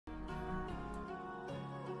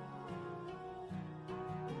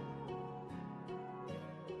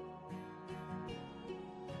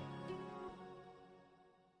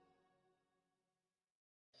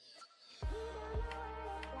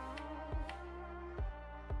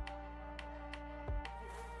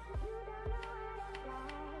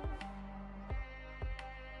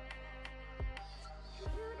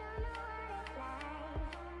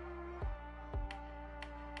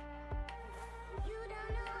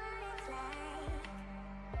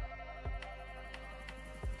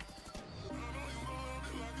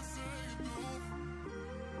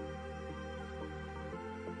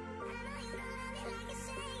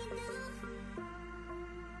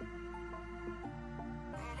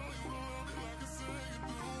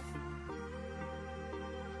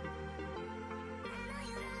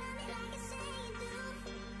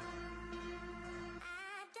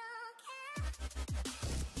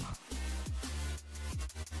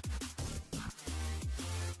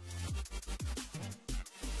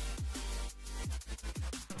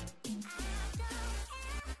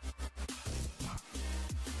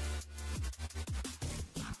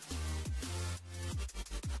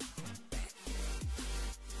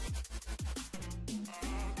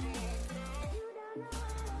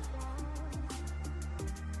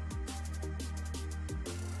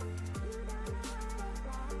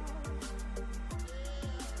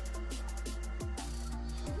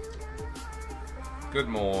Good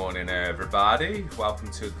morning, everybody. Welcome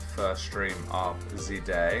to the first stream of the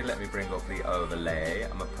day. Let me bring up the overlay.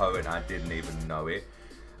 I'm a poet, I didn't even know it.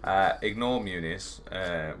 Ignore Muniz.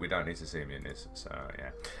 We don't need to see Muniz. So,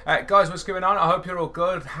 yeah. Guys, what's going on? I hope you're all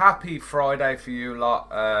good. Happy Friday for you lot.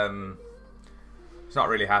 It's not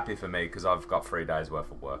really happy for me because I've got 3 days worth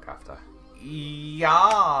of work after.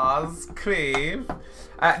 Yes, Cleve.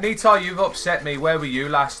 Nitai, you've upset me. Where were you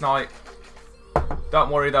last night? Don't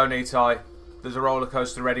worry though, Nitai. There's a roller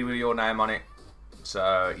coaster ready with your name on it.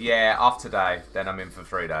 So, yeah, off today. Then I'm in for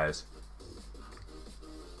 3 days.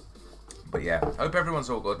 But yeah, hope everyone's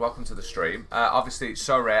all good. Welcome to the stream. Obviously,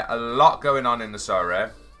 Sorare. A lot going on in the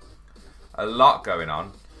Sorare. A lot going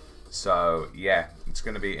on. So, yeah, it's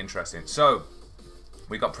going to be interesting. So,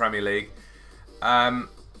 we got Premier League. I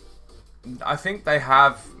think they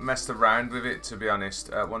have messed around with it, to be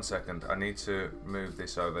honest. 1 second. I need to move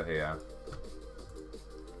this over here.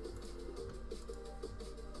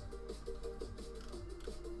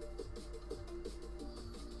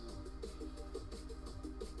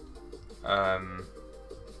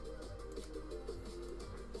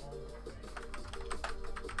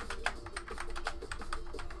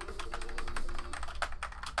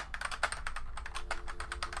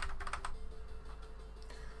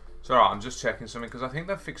 So I'm just checking something because I think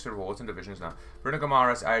they've fixed the rewards and divisions now. Bruno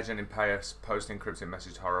Gamara's agent in Payas post encrypted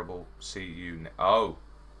message horrible. See you. Oh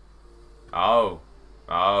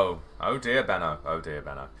dear, Benno. Oh dear,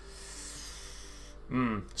 Benno.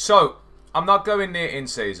 So I'm not going near in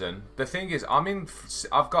season. The thing is, I'm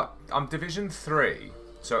Division 3,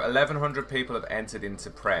 so 1,100 people have entered into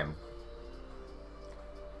Prem.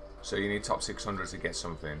 So you need top 600 to get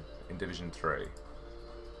something in Division 3.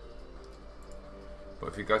 But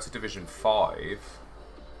if you go to Division 5,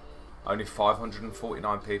 only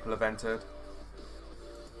 549 people have entered.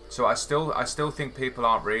 So I still think people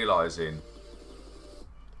aren't realising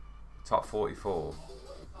top 44.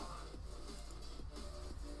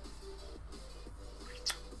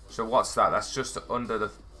 So what's that? That's just under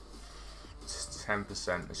the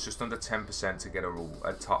 10%. It's just under 10% to get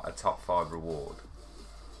a top 5 reward.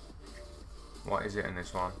 What is it in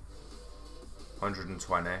this one?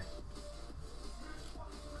 120.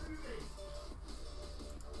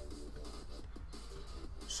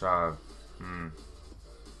 So,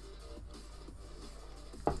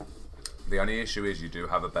 the only issue is you do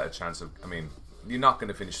have a better chance of. I mean, you're not going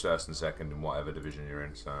to finish first and second in whatever division you're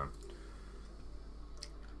in. So.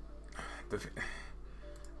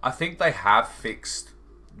 I think they have fixed.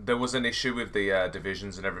 There was an issue with the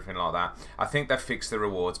divisions and everything like that. I think they fixed the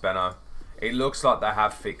rewards, Benno. It looks like they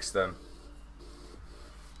have fixed them.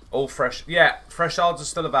 All fresh. Yeah, fresh odds are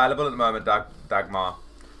still available at the moment, Dagmar.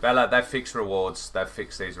 Bella, they've fixed rewards. They've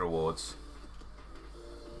fixed these rewards.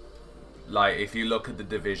 Like, if you look at the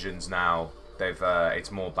divisions now, they've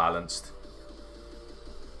it's more balanced.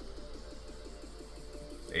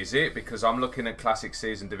 Is it? Because I'm looking at Classic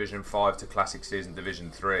Season Division 5 to Classic Season Division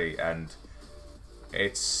 3, and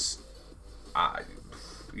it's...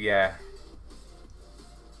 yeah.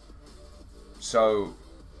 So,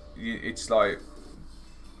 it's like...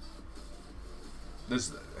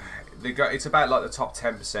 it's about like the top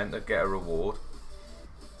 10% that get a reward.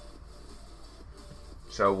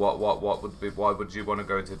 So what would be... Why would you want to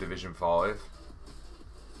go into Division 5?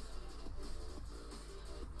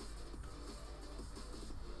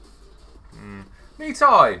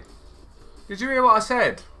 Nitai, did you hear what I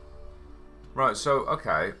said? Right, so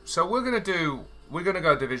okay, so we're gonna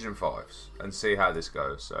go Division 5s and see how this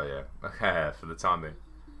goes. So yeah, okay, for the time being.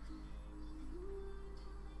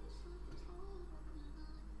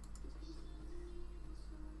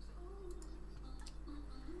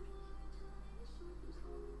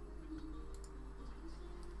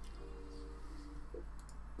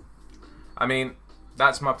 I mean,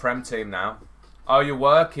 that's my Prem team now. Oh, you're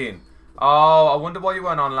working. Oh, I wonder why you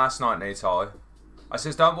weren't on last night, Nitai. I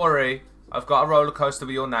says, don't worry. I've got a roller coaster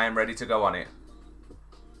with your name ready to go on it.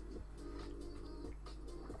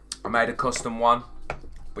 I made a custom one,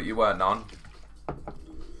 but you weren't on.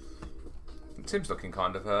 The team's looking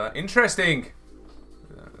kind of interesting.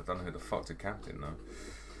 I don't know who the fuck to captain, though.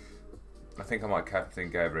 I think I might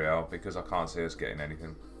captain Gabriel because I can't see us getting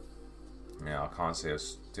anything. Yeah, I can't see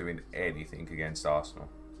us doing anything against Arsenal.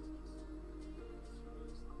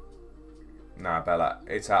 Nah, Bella,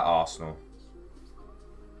 it's at Arsenal.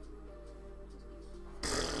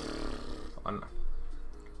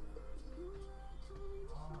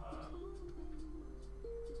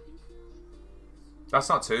 That's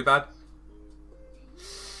not too bad.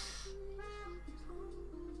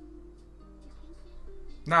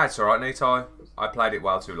 Nah, it's alright, Nitai. I played it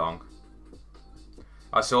well too long.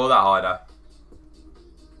 I saw that hider.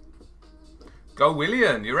 Go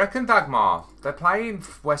Willian. You reckon, Dagmar? They're playing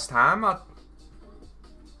West Ham.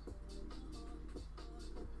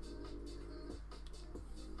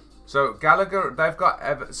 So Gallagher, they've got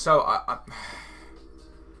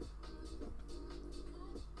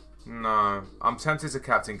no, I'm tempted to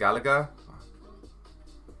captain Gallagher.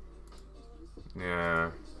 Yeah.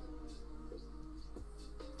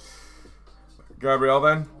 Gabriel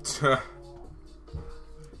then.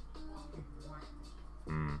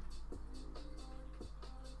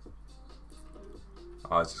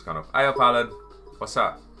 Oh, it's just kind of. Hey up, Alan. What's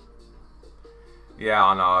up? Yeah,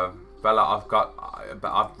 I know. Bella,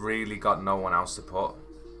 I've really got no one else to put.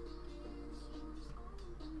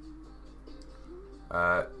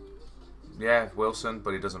 Yeah, Wilson,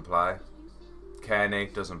 but he doesn't play. Kearney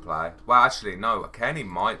doesn't play. Well, actually, no. Kearney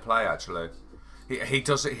might play. Actually, he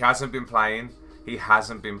doesn't. He hasn't been playing. He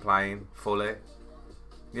hasn't been playing fully.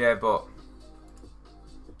 Yeah, but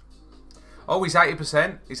oh, he's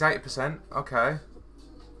 80%. He's 80%. Okay.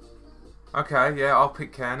 Okay. Yeah, I'll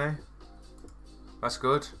pick Kearney. That's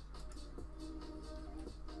good.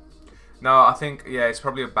 No, I think, yeah, it's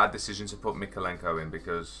probably a bad decision to put Mikolenko in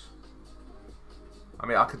because, I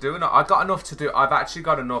mean, I could do enough. I got enough to do. I've actually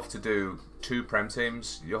got enough to do 2 Prem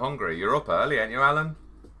teams. You're hungry. You're up early, ain't you, Alan?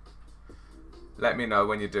 Let me know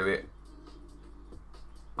when you do it.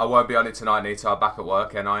 I won't be on it tonight, Nita. I'm back at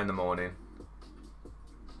work, and in the morning.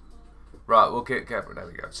 Right, we'll get there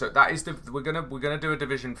we go. So that is we're gonna do a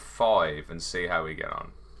Division 5 and see how we get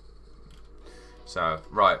on. So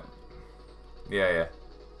right, yeah.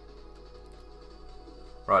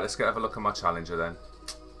 Right, let's have a look at my challenger then.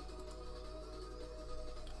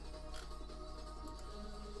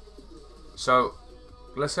 So,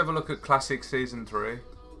 let's have a look at Classic Season 3.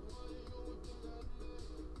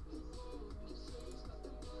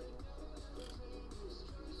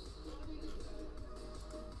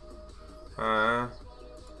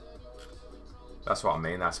 That's what I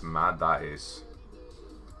mean, that's mad, that is.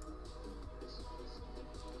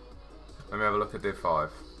 Let me have a look at Div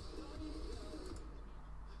 5.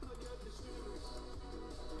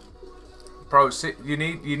 Bro, see, you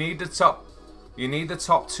need the top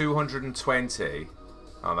 220.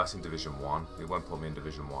 Oh, that's in Division 1. It won't put me in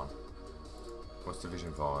Division 1. What's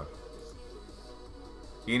Division 5?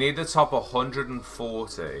 You need the top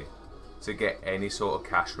 140 to get any sort of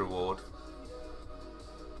cash reward.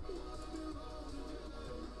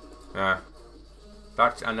 Yeah.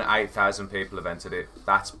 That, and 8,000 people have entered it.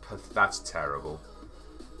 That's terrible.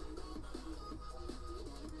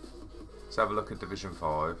 Let's have a look at Division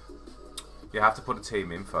 5. You have to put a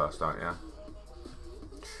team in first, don't you?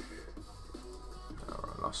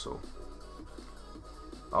 Alright, Russell.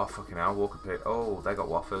 Oh, fucking hell, Walker Pitt. Oh, they got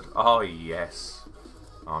Wofford. Oh, yes.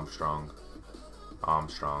 Armstrong. And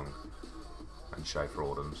Schaefer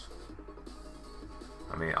Adams.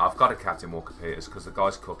 I mean, I've got to captain Walker Peters because the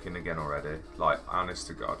guy's cooking again already. Like, honest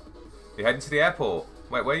to God. You're heading to the airport.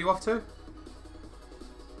 Wait, where are you off to?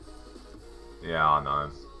 Yeah, I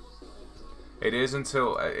know. It is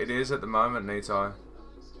at the moment, Nito.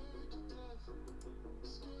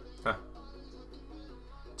 Huh.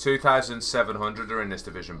 2,700 are in this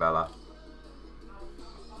division, Bella.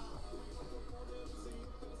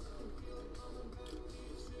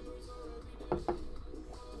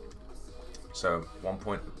 So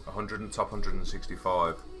 100 and top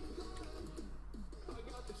 165.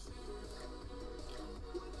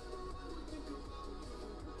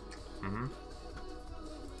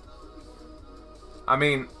 I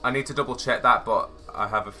mean, I need to double check that, but I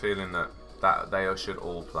have a feeling that they should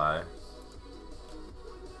all play.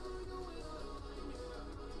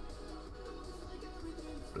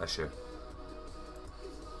 Bless you.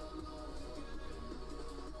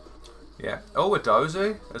 Yeah. Oh, a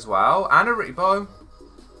Dozy as well. And a Rebo.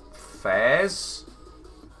 Fairs.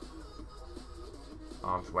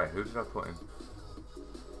 Wait, who did I put in?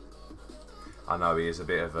 I know he is a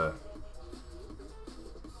bit of a...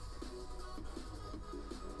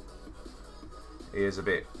 He is a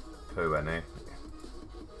bit poo, isn't he?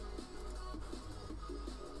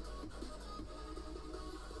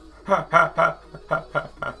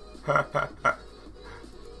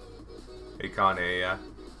 He can't hear you.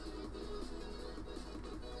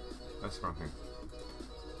 That's wrong thing.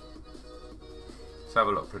 Let's have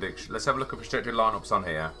a look prediction. Let's have a look at projected lineups on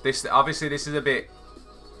here. This obviously this is a bit.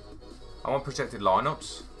 I want projected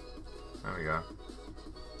lineups. There we go.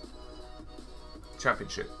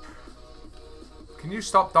 Championship. Can you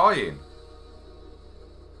stop dying?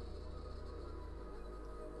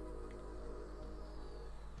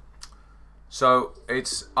 So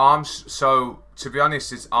it's So to be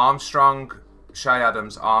honest, it's Armstrong, Shay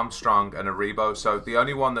Adams, Armstrong, and Aribo. So the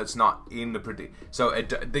only one that's not in the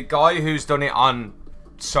the guy who's done it on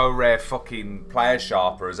So Rare fucking Player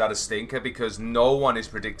Sharper has had a stinker because no one is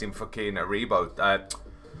predicting fucking Aribo,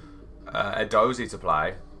 Edozie to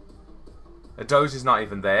play. Edozie's not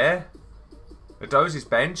even there. Edozie's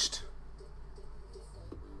benched.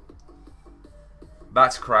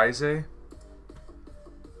 That's crazy.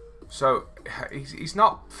 So he's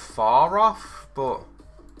not far off, but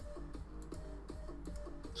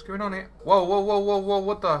what's going on here? Whoa, whoa, whoa, whoa, whoa!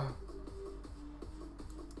 What the?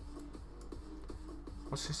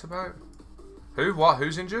 What's this about? Who? What?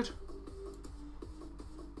 Who's injured?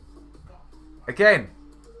 Again?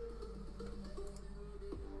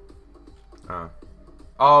 Oh.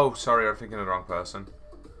 Oh, sorry, I'm thinking of the wrong person.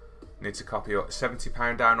 Need to copy up.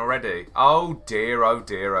 £70 down already. Oh dear, oh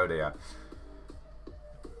dear, oh dear.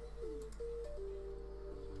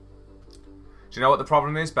 Do you know what the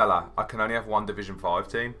problem is, Bella? I can only have one Division 5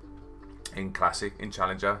 team in Classic, in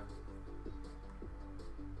Challenger.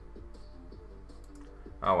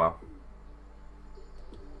 Oh well.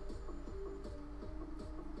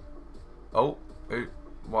 Oh,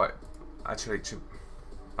 what? Actually,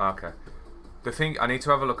 okay. The thing, I need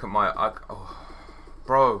to have a look at my... oh,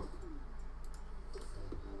 bro.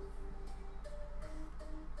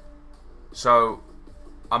 So,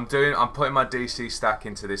 I'm putting my DC stack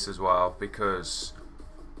into this as well because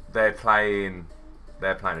they're playing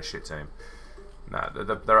a shit team. No,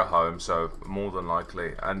 they're at home, so more than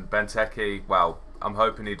likely. And Benteke, well, I'm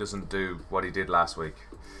hoping he doesn't do what he did last week.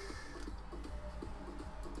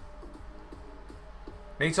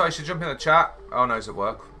 Nito, you should jump in the chat. Oh no, he's at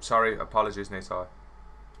work. Sorry, apologies, Nito.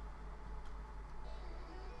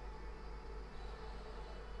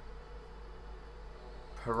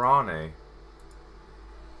 Pirani.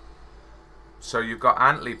 So you've got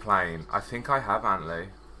Antley playing. I think I have Antley.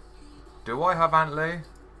 Do I have Antley?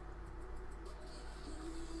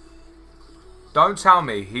 Don't tell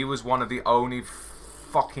me he was one of the only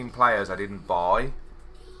fucking players I didn't buy.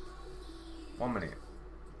 1 minute.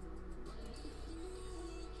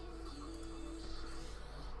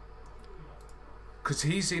 Because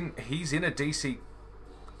he's in a DC.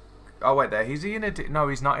 Oh wait, there. Is he in a? No,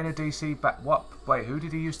 he's not in a DC. But what? Wait, who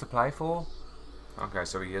did he used to play for? Okay,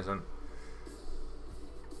 so he isn't.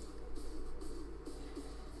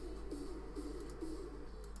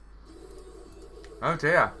 Oh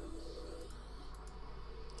dear.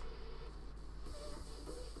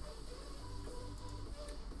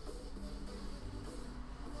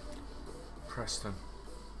 Preston.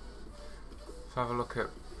 Let's have a look at.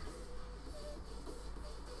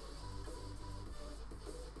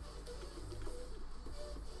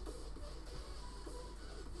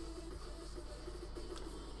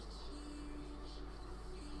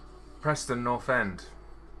 Preston North End.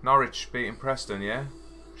 Norwich beating Preston, yeah?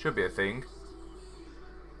 Should be a thing.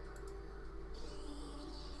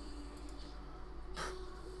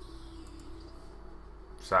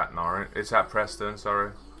 It's at Norwich. It's at Preston,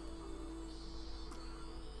 sorry.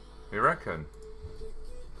 You reckon?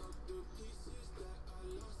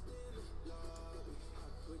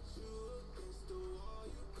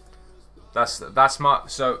 That's my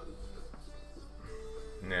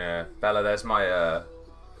yeah, Bella,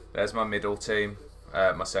 there's my middle team,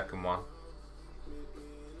 my second one.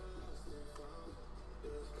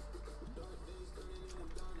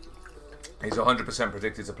 He's 100%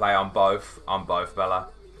 predicted to play on both, Bella.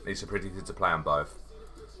 He's predicted to play on both.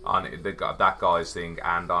 On that guy's thing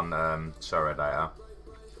and on Sorare.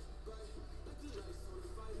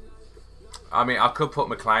 I mean, I could put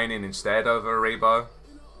McLean in instead over Aribo.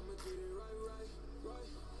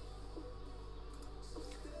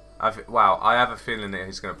 Wow, I have a feeling that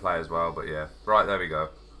he's going to play as well, but yeah. Right, there we go.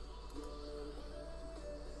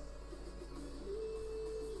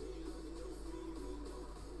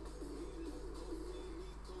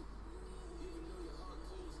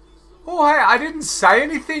 Oh, hey, I didn't say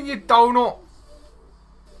anything, you donut.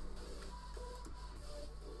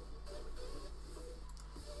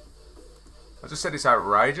 I just said it's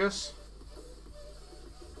outrageous.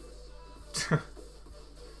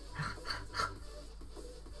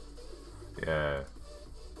 Yeah.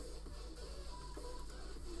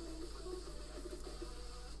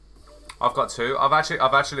 I've got two. I've actually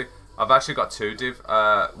got two div.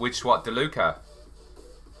 What? DeLuca?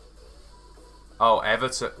 Oh,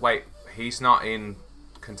 Everton. Wait, he's not in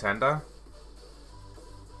contender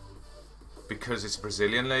because it's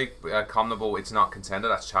Brazilian league. CONMEBOL, it's not contender.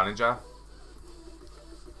 That's challenger.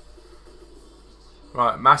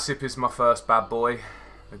 Right, Massip is my first bad boy.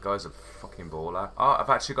 The guy's a fucking baller. Oh, I've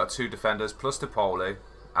actually got two defenders plus DePauli.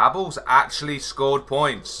 Abel's actually scored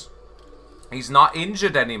points. He's not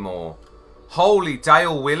injured anymore. Holy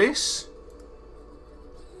Dale Willis.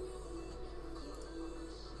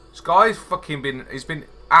 This guy's fucking been... He's been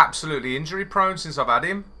absolutely injury prone since I've had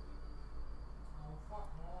him.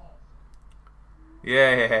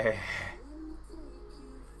 Yeah.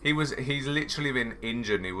 He's literally been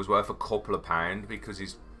injured and he was worth a couple of pounds because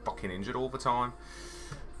he's fucking injured all the time.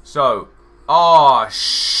 So, oh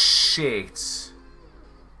shit.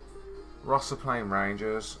 Ross are playing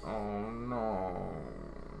Rangers. Oh no.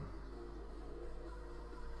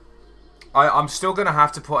 I'm still gonna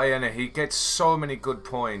have to put Ian. He gets so many good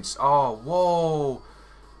points. Oh whoa.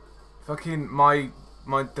 Fucking my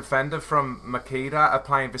defender from Makita are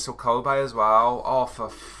playing Vissel Kobe as well. Oh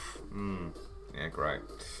for yeah, great.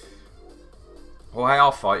 Well, hey,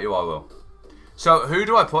 I'll fight you, I will. So, who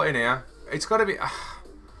do I put in here? It's got to be...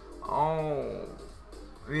 oh.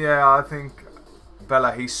 Yeah, I think...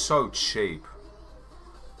 Bella, he's so cheap.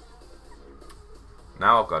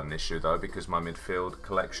 Now I've got an issue, though, because my midfield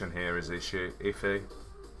collection here is iffy.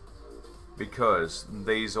 Because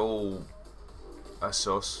these all are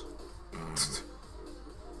sus.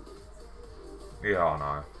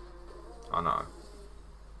 Yeah, I know.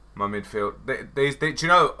 My midfield...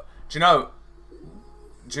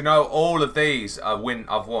 Do you know all of these are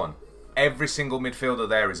I've won. Every single midfielder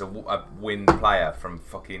there is a win player from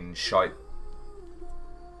fucking shite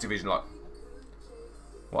division. Like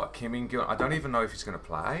what, Kim In-gyun? I don't even know if he's gonna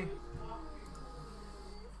play.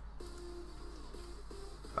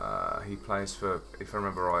 He plays for, if I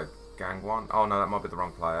remember right, Gangwon. Oh no, that might be the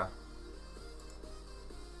wrong player.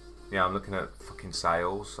 Yeah, I'm looking at fucking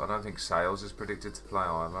Sales. I don't think Sales is predicted to play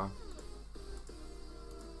either.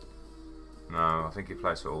 No, I think he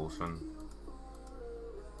plays for Olsen.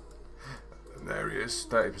 There he is,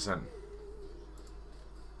 30%.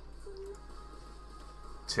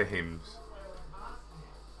 Teams.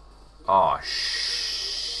 Oh,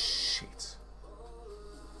 shit.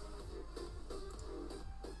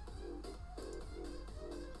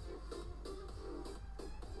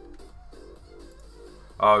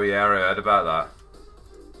 Oh yeah, I heard about that.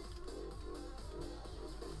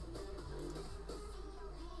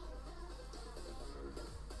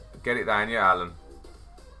 Get it down, yeah, Alan.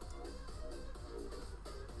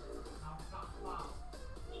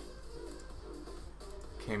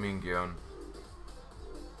 Kim In-gyun.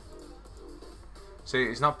 See,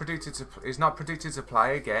 he's not predicted to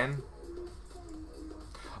play again.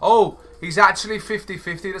 Oh, he's actually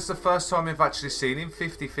 50-50. That's the first time I've actually seen him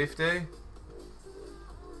 50-50.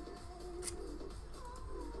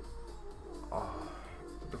 Oh,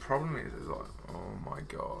 the problem is like, oh my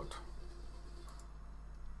god.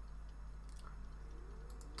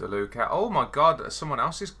 DeLuca. Oh my god, someone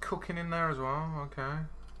else is cooking in there as well. Okay.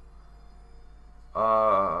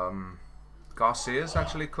 Garcia's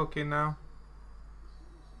actually cooking now.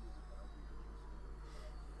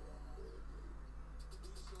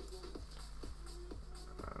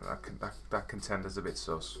 That contender's a bit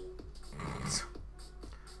sus.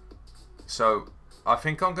 So I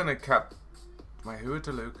think I'm gonna cap. Wait, who are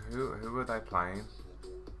DeLuca? Who are they playing?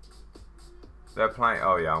 They're playing.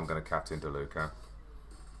 Oh yeah, I'm gonna captain DeLuca.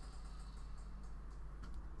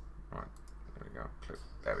 Right, there we go.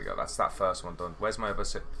 There we go. That's that first one done. Where's my other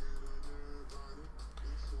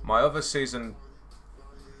My other season.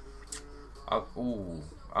 Ooh,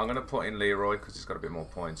 I'm gonna put in Leroy because he's got a bit more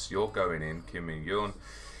points. You're going in, Kim In-gyun.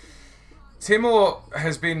 Timur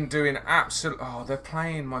has been doing absolute. Oh, they're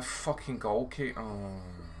playing my fucking goalkeeper. Oh.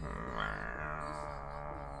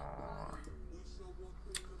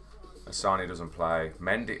 Asani doesn't play.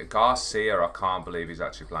 Mendy, Garcia, I can't believe he's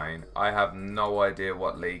actually playing. I have no idea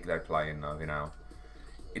what league they play in though, you know.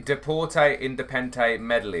 Deporte Independente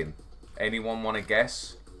Medellin. Anyone want to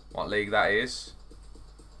guess what league that is?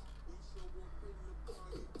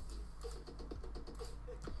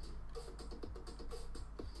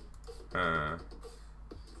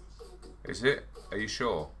 Is it? Are you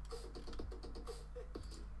sure?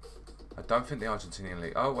 I don't think the Argentinian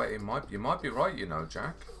league. Oh wait, you might be right. You know,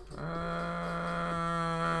 Jack.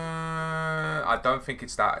 I don't think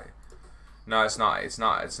it's that. No, it's not. It's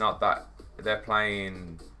not that. They're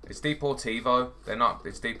playing. It's Deportivo. They're not.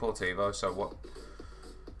 It's Deportivo. So what?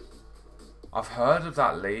 I've heard of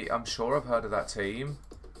that league. I'm sure I've heard of that team.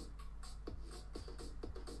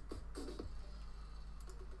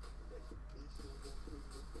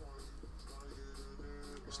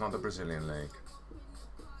 It's not the Brazilian league.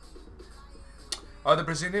 Oh, the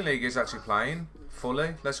Brazilian league is actually playing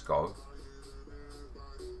fully. Let's go.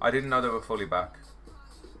 I didn't know they were fully back.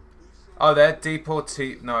 Oh, they're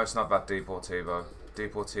Deportivo. No, it's not that Deportivo.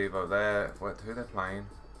 Deportivo. Who are they playing?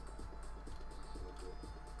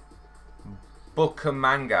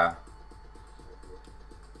 Bukamanga.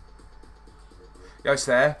 Yo, it's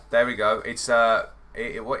there. There we go. It's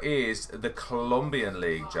what is the Colombian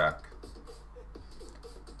League, Jack?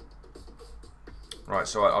 Right.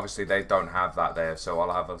 So obviously they don't have that there. So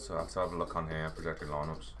I'll have to have a look on here. Projected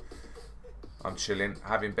lineups. I'm chilling,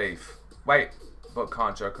 having beef. Wait, but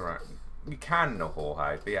can't joke around. You can, no,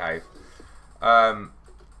 Jorge. Behave.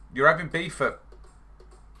 You're having beef at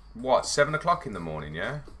what? 7 o'clock in the morning,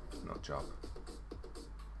 yeah? Not job.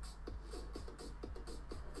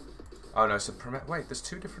 Oh no, so wait, there's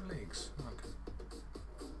 2 different leagues. Okay.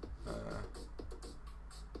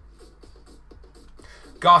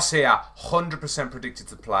 Garcia, 100% predicted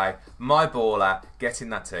to play. My baller, get in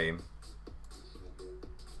that team.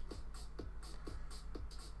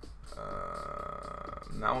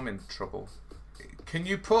 Now I'm in trouble. Can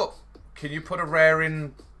you put a rare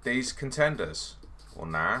in these contenders? Or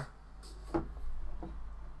nah?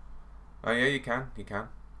 Oh yeah, you can. You can.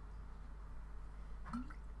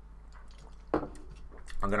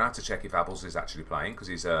 I'm gonna have to check if Apples is actually playing because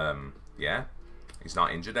he's yeah, he's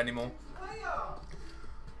not injured anymore. Oh,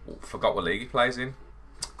 forgot what league he plays in.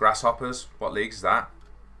 Grasshoppers. What league is that?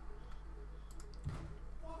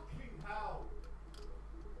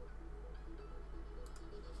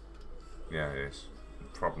 Yeah, it is. The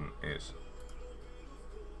problem is.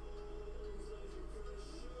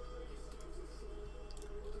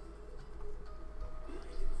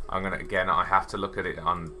 I'm gonna again. I have to look at it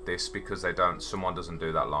on this because they don't. Someone doesn't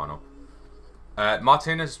do that lineup.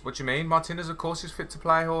 Martinez. What do you mean? Martinez, of course, is fit to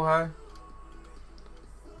play. Jorge.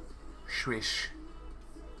 Swish.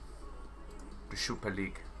 The Super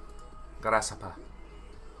League. Grasshopper.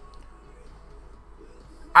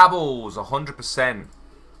 Abbles, 100%.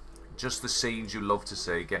 Just the scenes you love to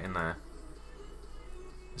see. Get in there.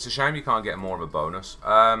 It's a shame you can't get more of a bonus.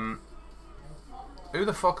 Who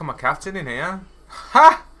the fuck am I captaining here?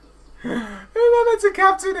 Ha! Who am I meant to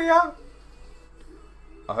captain here?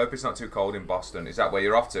 I hope it's not too cold in Boston. Is that where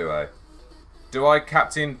you're off to, eh? Do I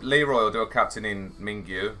captain Leroy or do I captain in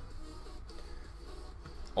Mingyu?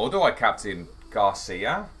 Or do I captain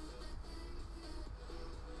Garcia?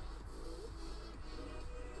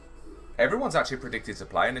 Everyone's actually predicted to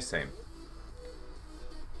play in this team.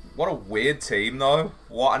 What a weird team, though.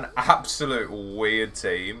 What an absolute weird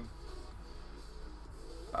team.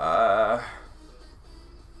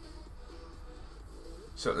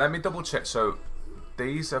 So let me double check. So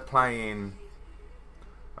these are playing.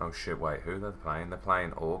 Oh shit! Wait, who are they playing? They're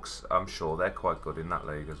playing Orcs. I'm sure they're quite good in that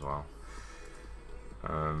league as well.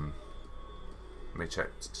 Let me check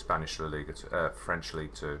Spanish La Liga, French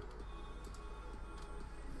League 2.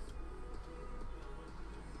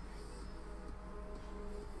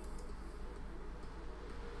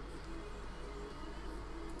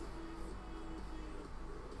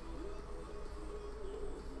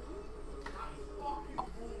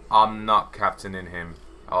 I'm not captaining him.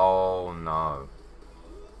 Oh no.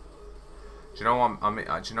 Do you know what?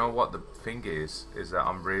 Do you know what the thing is? Is that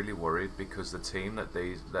I'm really worried because the team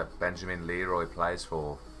that Benjamin Leroy plays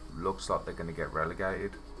for looks like they're going to get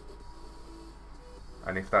relegated.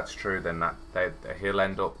 And if that's true, then he'll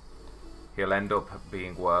end up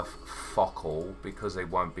being worth fuck all because it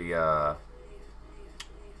won't be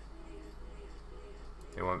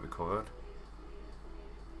covered.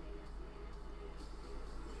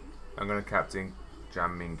 I'm going to captain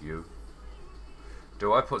Jam Mingyu.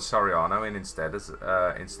 Do I put Soriano in instead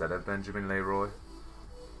of Benjamin Leroy?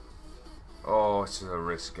 Oh, it's a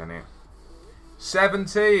risk, isn't it? 7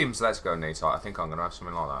 teams. Let's go, Nita. I think I'm going to have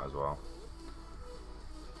something like that as well.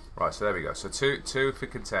 Right, so there we go. So two for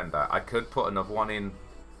contender. I could put another one in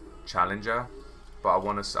challenger, but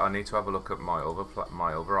I need to have a look at my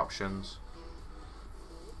other options.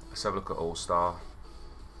 Let's have a look at All Star.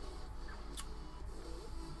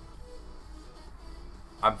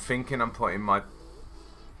 I'm thinking I'm putting my...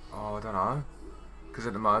 Oh, I don't know. Because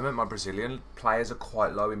at the moment, my Brazilian players are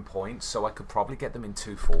quite low in points, so I could probably get them in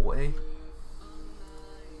 240.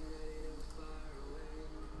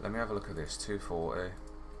 Let me have a look at this. 240.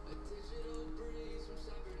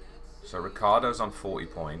 So Ricardo's on 40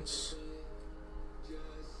 points.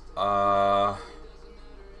 Why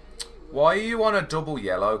are you on a double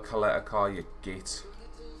yellow collector car, you git?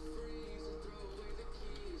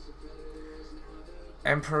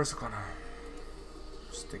 Emperor's gonna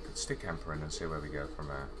stick Emperor in and see where we go from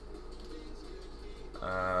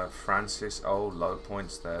there. Francis, oh, low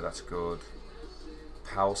points there, that's good.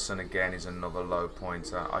 Paulson again is another low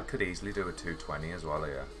pointer. I could easily do a 220 as well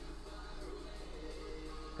here.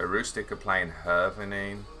 Arustic are playing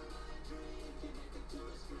Hervenin.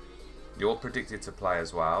 You're predicted to play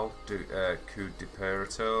as well. Coup de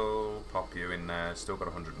Perito, pop you in there. Still got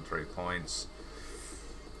 103 points.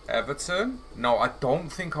 Everton? No, I don't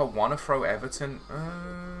think I want to throw Everton.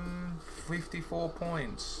 54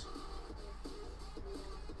 points.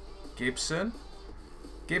 Gibson?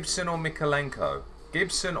 Gibson or Mikalenko?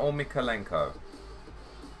 Gibson or Mikalenko?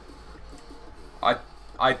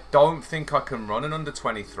 I don't think I can run an under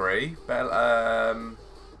 23.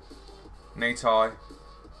 Nitai.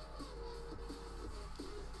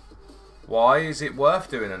 Why is it worth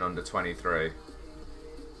doing an under 23?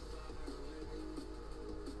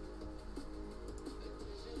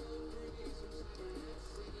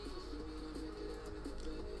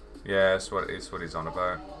 Yeah, it's what he's on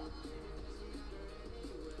about.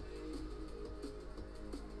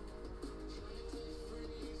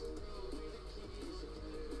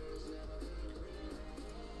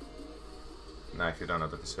 No, if you don't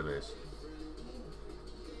have the facilities.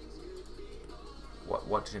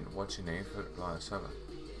 What do you need for line 7?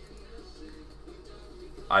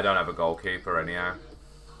 I don't have a goalkeeper anyhow.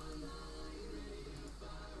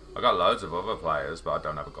 I got loads of other players, but I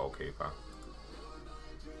don't have a goalkeeper.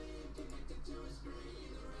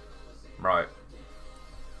 Right.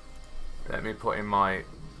 Let me put in my...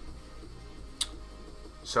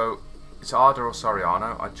 So, it's Arda or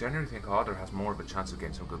Soriano. I generally think Arda has more of a chance of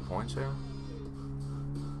getting some good points here.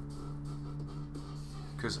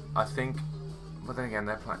 Because I think... But then again,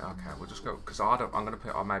 they're playing... Okay, we'll just go... Because Arda... I'm going to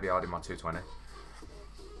put... maybe Arda in my 220.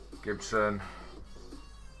 Gibson.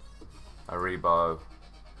 Aribo.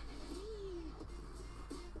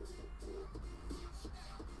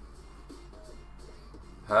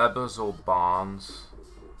 Herbers or Barnes?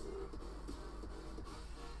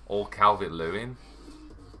 Or Calvert-Lewin?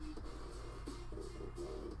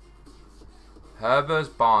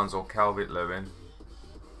 Herbers, Barnes or Calvert-Lewin?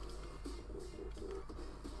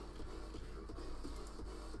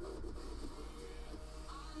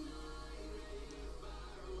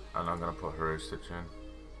 And I'm going to put Hrustic in.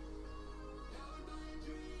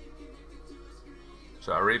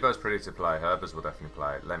 So Aribo's pretty to play. Herbers will definitely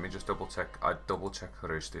play. Let me just double check. I double check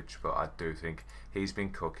Hrustic, but I do think he's been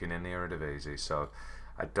cooking in the Eredivisie, so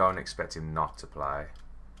I don't expect him not to play.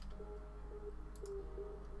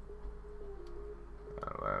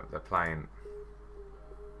 They're playing.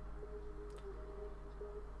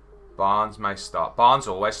 Barnes may start. Barnes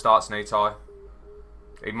always starts, Nitai.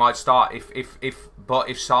 He might start but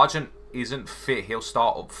if Sargent isn't fit, he'll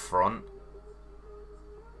start up front.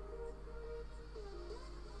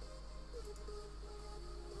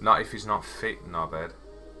 Not if he's not fit, no bad.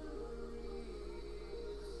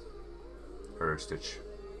 Hrustic.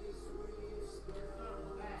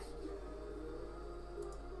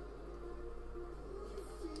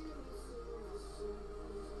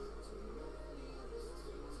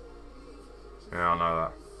 Yeah, I know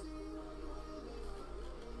that.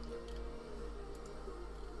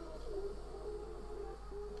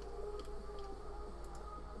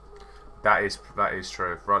 That is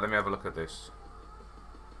true. Right, let me have a look at this.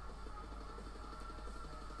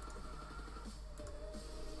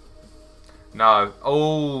 No.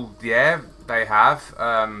 Oh, yeah, they have.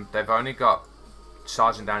 They've only got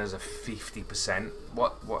Sargent down as a 50%.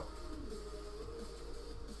 What?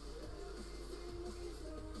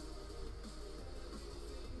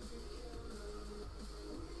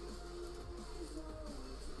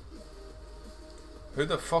 Who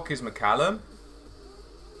the fuck is McCallum?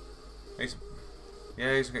 He's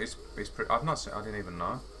pretty, I've not seen, I didn't even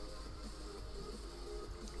know.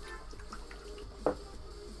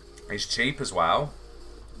 He's cheap as well.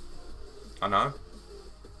 I know.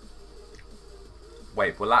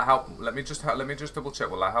 Wait, will that help? Let me just double check.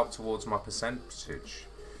 Will that help towards my percentage?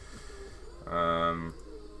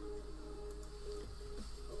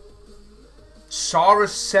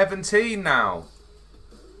 Sarah's 17 now.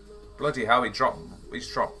 Bloody hell, he's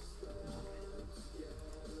dropped.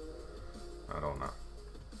 I don't know.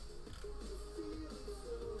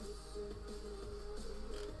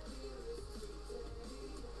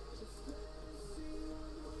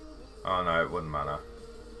 Oh no, it wouldn't matter.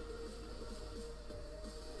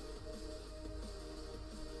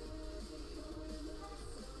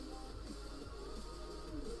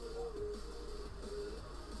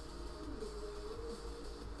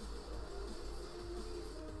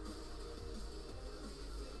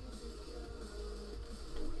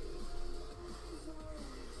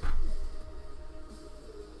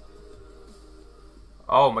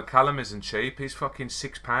 Oh, McCallum isn't cheap. He's fucking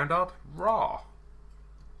 £6 odd. Raw.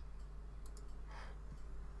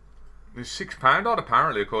 He's £6 odd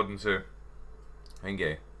apparently, according to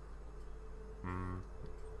Inge.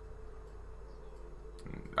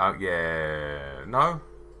 Oh, yeah. No?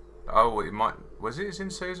 Oh, it might... Was it his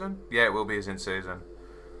in-season? Yeah, it will be his in-season.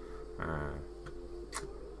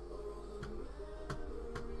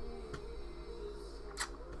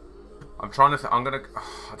 I'm trying to... I'm going to...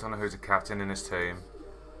 I don't know who's the captain in this team.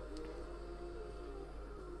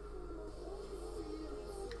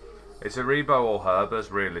 It's a Rebo or Herbers,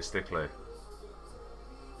 realistically.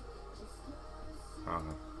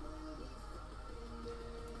 Okay.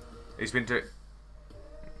 He's been doing...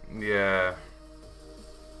 Yeah.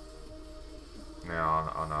 Yeah,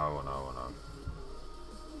 I know.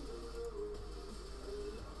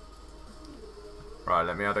 Right,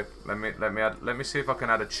 let me see if I can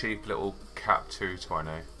add a cheap little cap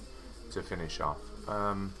 220 to finish off.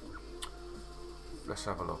 Let's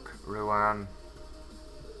have a look. Ruan,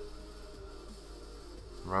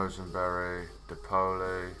 Rosenberry,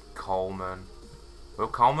 DePoli, Coleman. Will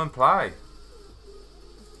Coleman play?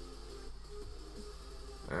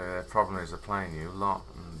 The problem is they're playing you lot,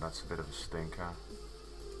 and that's a bit of a stinker.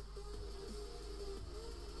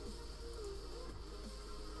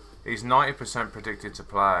 He's 90% predicted to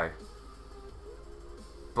play,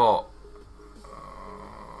 but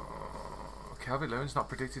Calvert-Lewin's not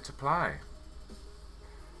predicted to play.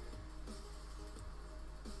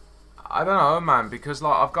 I don't know, man, because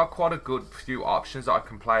like I've got quite a good few options that I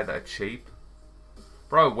can play that are cheap.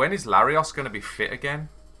 Bro, when is Larios going to be fit again?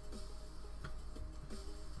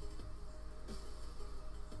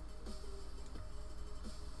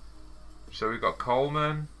 So we've got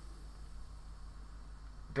Coleman,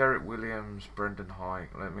 Derek Williams, Brendan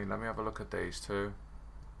Hike. Let me have a look at these two.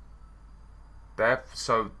 They're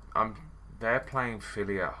playing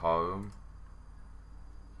Philly at home.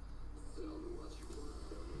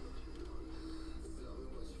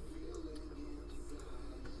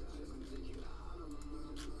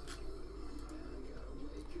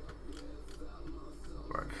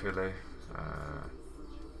 Right, Philly.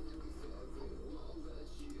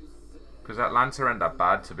 Because Atlanta aren't that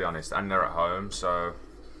bad, to be honest, and they're at home, so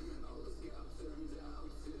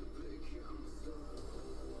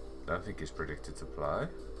I don't think he's predicted to play.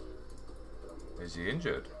 Is he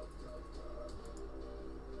injured?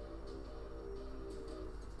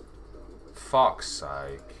 Fuck's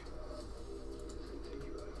sake.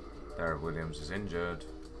 Derek Williams is injured.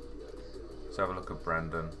 Let's have a look at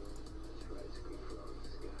Brendan.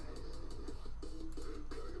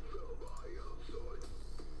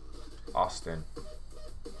 Austin.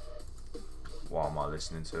 What am I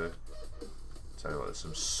listening to? Tell you what, there's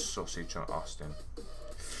some sausage on Austin.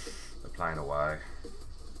 They're playing away.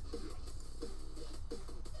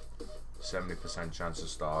 70% chance of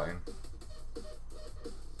starting.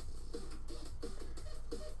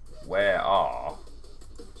 Where are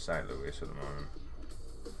St. Louis at the moment?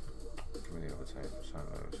 Give me the other team. St.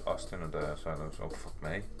 Louis. Austin and St. Louis. Oh, fuck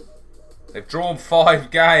me. They've drawn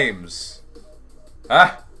 5 games.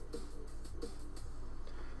 Huh?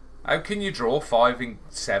 How can you draw 5 in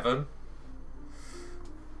 7?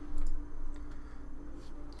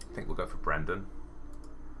 I think we'll go for Brendan.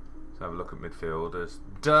 Let's have a look at midfielders.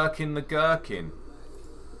 Durkin the Gherkin.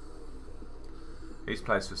 He's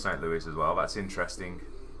plays for St. Louis as well. That's interesting.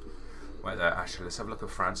 Wait there, actually, let's have a look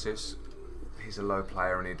at Francis. He's a low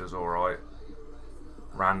player and he does alright.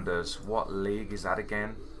 Randers. What league is that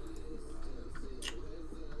again?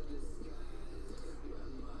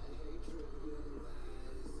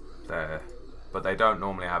 There, but they don't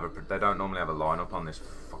normally have a lineup on this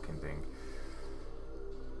fucking thing.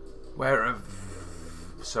 Where have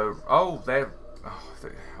I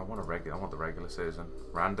want the regular season.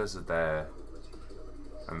 Randers are there,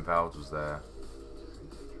 and Vald was there.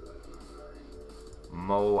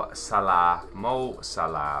 Mo Salah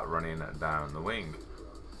running down the wing.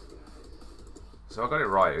 So I got it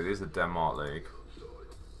right. It is the Denmark League.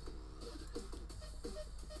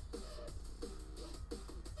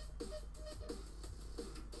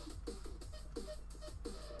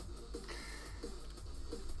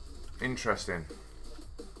 Interesting.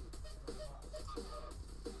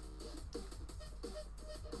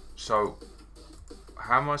 So,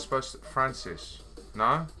 how am I supposed to... Francis?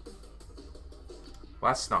 No? Well,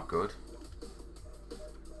 that's not good.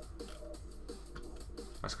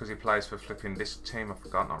 That's because he plays for flipping this team. I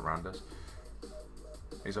forgot, not Randers.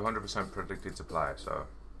 He's 100% predicted to play, so...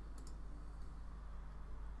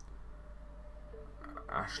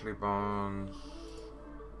 Ashley Barnes...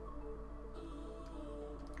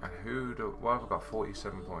 And why have I got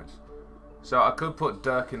 47 points? So I could put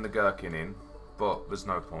Durkin the Gherkin in, but there's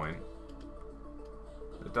no point.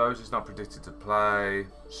 The Doze is not predicted to play.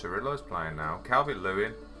 Cirillo's playing now.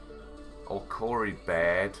 Calvert-Lewin. Or Corey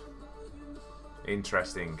Baird.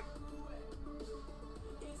 Interesting.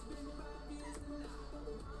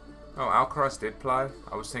 Oh, Alcaraz did play.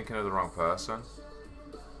 I was thinking of the wrong person.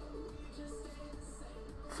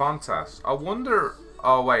 Fantas. I wonder...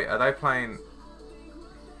 Oh, wait. Are they playing...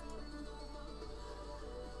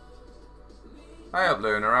 Hey up,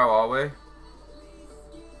 Luna. How are we?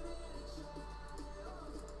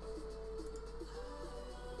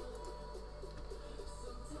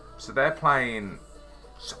 So they're playing...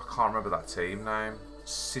 I can't remember that team name.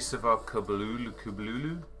 Sisava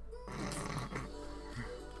Kublulu?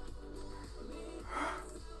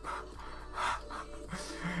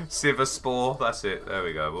 Sivaspor, that's it. There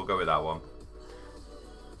we go. We'll go with that one.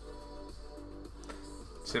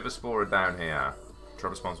 Sivaspor are down here.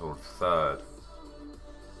 Trabzonspor third.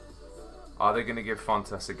 Are they going to give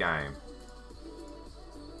Fontas a game?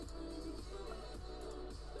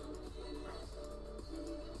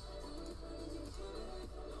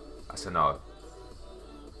 That's a no.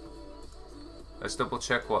 Let's double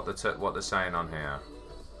check what they're saying on here.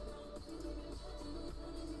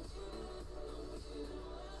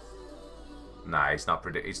 Nah, he's not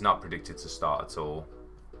predicted to start at all.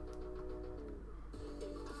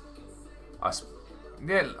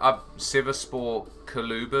 Sivaspor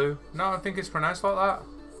Kalubu. No, I think it's pronounced like that.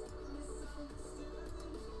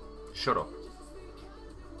 Shut up.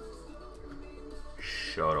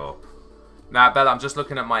 Shut up. Nah, Bella, I'm just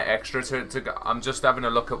looking at my extra I'm just having a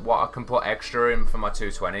look at what I can put extra in for my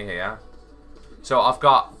 220 here. So I've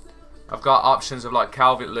got options of like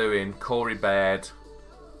Calvert-Lewin, Corey Baird.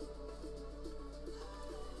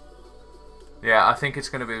 Yeah, I think it's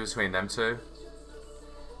going to be between them two.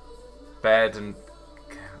 Baird and...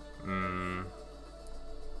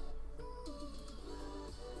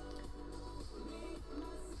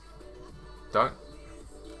 Don't...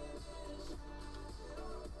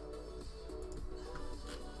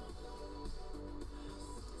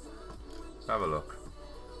 Have a look.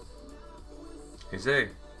 Is he?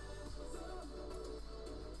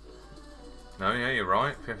 No, yeah, you're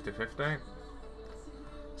right. 50-50.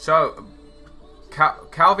 So...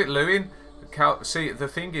 Calvert-Lewin, see, the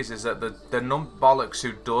thing is that the numbollocks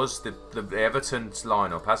who does the Everton's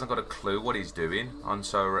lineup hasn't got a clue what he's doing on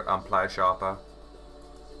Player Sharper,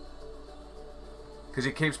 because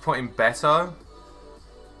he keeps putting Beto,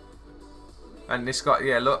 and this guy.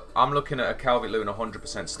 Yeah, look, I'm looking at a Calvert-Lewin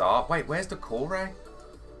 100% start. Wait, where's the Corre?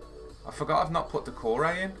 I forgot I've not put the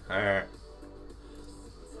Corre in. I'm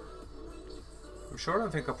sure I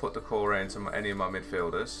don't think I put the Corre into any of my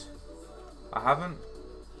midfielders. I haven't.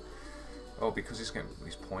 Oh, because his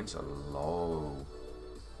points are low.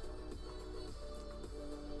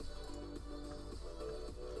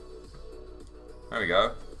 There we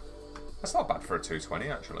go. That's not bad for a 220,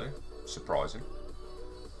 actually. Surprising.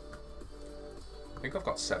 I think I've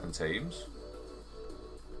got 7 teams.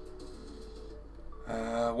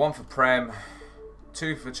 1 for Prem,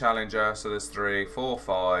 2 for Challenger, so there's 3, 4,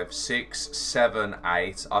 5, 6, 7,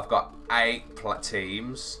 8. I've got 8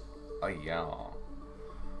 teams. Oh yeah.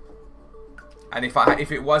 And if I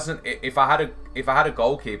had a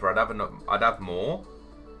goalkeeper, I'd have more.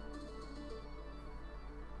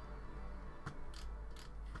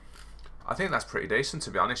 I think that's pretty decent, to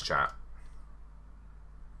be honest, chat.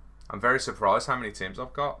 I'm very surprised how many teams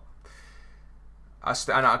I've got.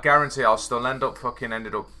 And I guarantee I'll still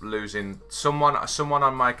ended up losing someone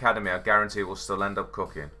on my academy. I guarantee will still end up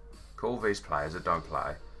cooking. Call these players that don't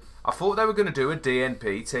play. I thought they were going to do a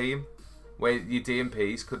DNP team where your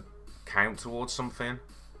DNPs could count towards something.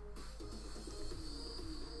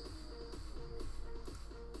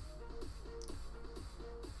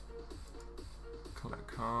 Collect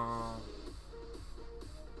card.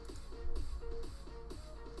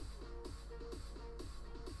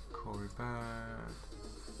 Corey Baird.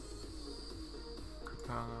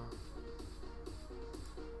 Capella.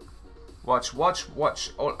 Watch.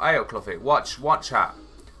 Oh, Ayo Cluffy, watch out.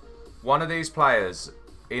 One of these players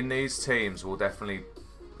in these teams will definitely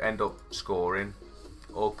end up scoring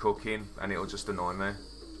or cooking, and it'll just annoy me.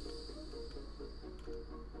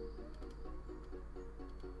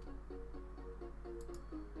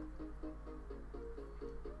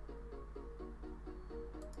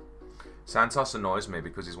 Santos annoys me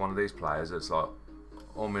because he's one of these players that's like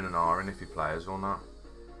in and ahhing if he plays or not.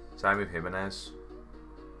 Same with Jimenez.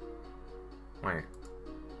 Wait,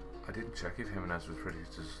 I didn't check if Jimenez was ready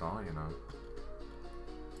to start, you know.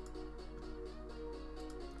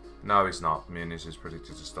 No, he's not. Muniz is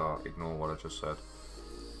predicted to start. Ignore what I just said.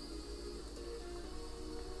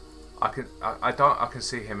 I can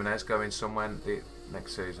see Jimenez going somewhere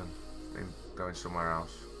next season. Him going somewhere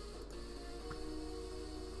else.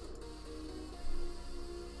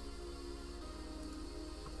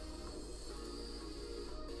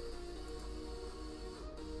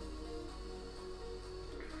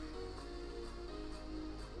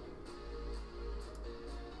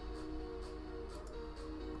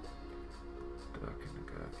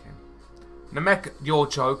 joking. Nemeka, you're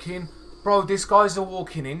joking? Bro, this guy's a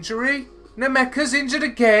walking injury. Nemeka's injured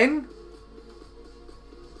again.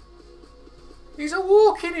 He's a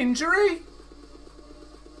walking injury.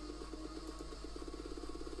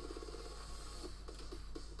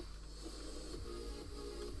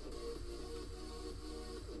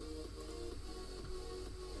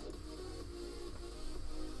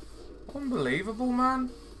 Unbelievable, man.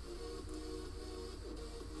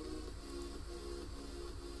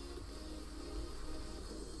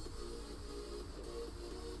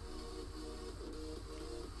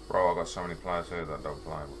 Bro, I got so many players here that don't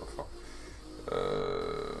play. What the fuck?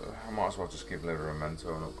 I might as well just give Liver a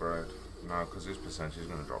mentor and upgrade. No, because his percentage is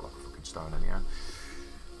going to drop like a fucking stone anyhow.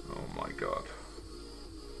 Oh my god.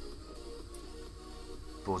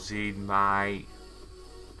 Buzzing, mate.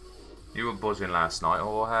 You were buzzing last night,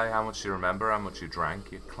 oh hey, how much do you remember? How much you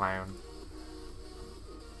drank, you clown?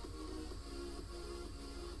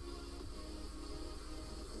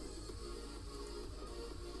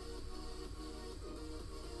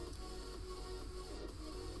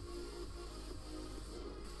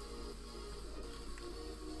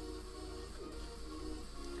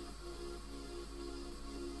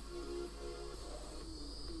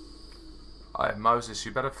 Alright, Moses,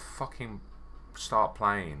 you better fucking start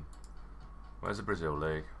playing. Where's the Brazil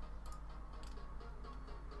League?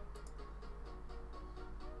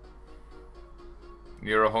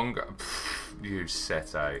 You're a hunger. You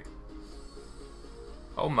set out.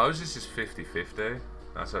 Oh, Moses is 50-50.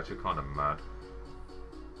 That's actually kind of mad.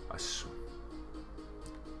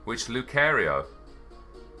 Which Lucario?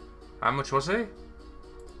 How much was he?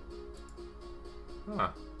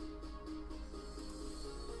 Huh.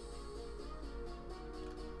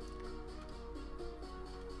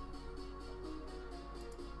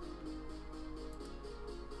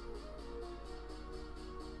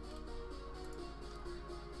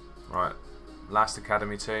 Right, last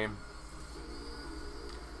academy team.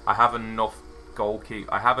 I have enough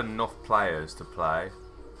goalkeeper. I have enough players to play.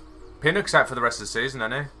 Pinnock's out for the rest of the season,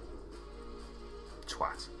 isn't he?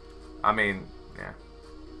 Twat. I mean, yeah.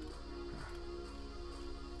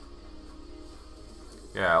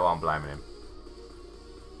 Yeah, well, I'm blaming him.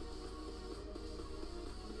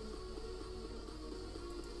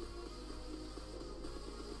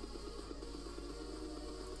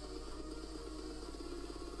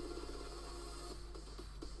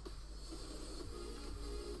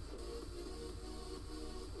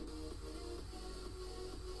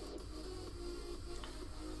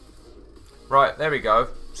 Right, there we go.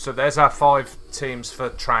 So there's our 5 teams for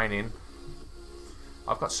training.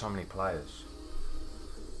 I've got so many players.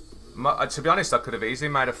 To be honest, I could have easily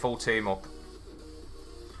made a full team up.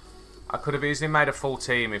 I could have easily made a full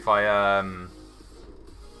team if I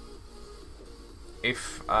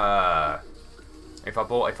if I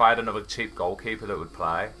had another cheap goalkeeper that would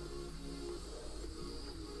play.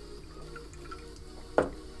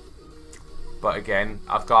 But again,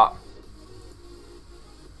 I've got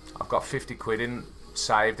 50 quid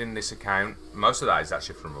saved in this account. Most of that is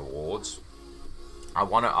actually from rewards. I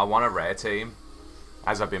want a rare team,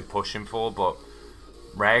 as I've been pushing for, but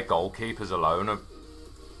rare goalkeepers alone are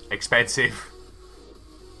expensive.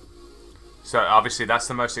 So obviously that's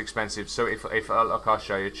the most expensive. So if look, I'll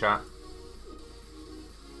show you, chat.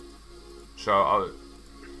 So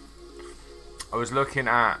I was looking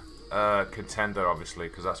at contender, obviously,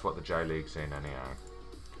 because that's what the J League's in anyhow.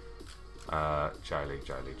 J League.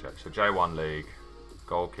 So J1 League,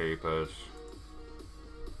 goalkeepers.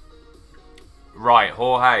 Right,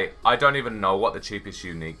 Jorge, I don't even know what the cheapest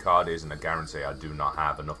unique card is, and I guarantee I do not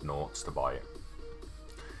have enough noughts to buy it.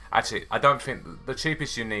 Actually, I don't think the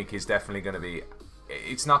cheapest unique is definitely going to be.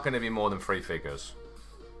 It's not going to be more than 3 figures.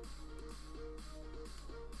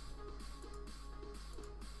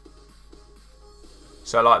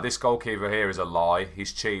 So like this goalkeeper here is a lie.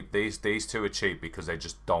 He's cheap. These 2 are cheap because they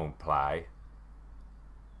just don't play.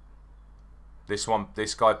 This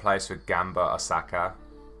guy plays for Gamba Osaka,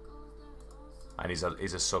 and he's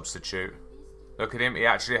a substitute. Look at him. He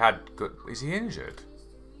actually had good. Is he injured?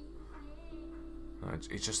 No,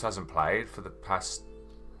 he just hasn't played for the past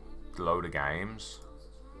load of games.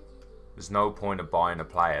 There's no point of buying a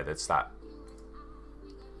player that's that.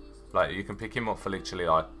 Like, you can pick him up for literally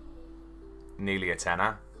like nearly a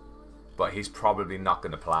tenner, but he's probably not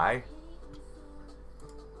going to play.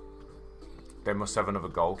 They must have another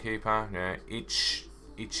goalkeeper. Yeah,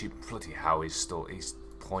 Ichi, bloody hell, his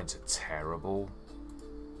points are terrible.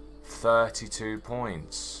 32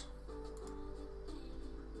 points.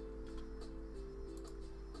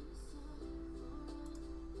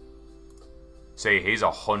 See, he's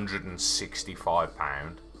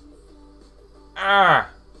 £165.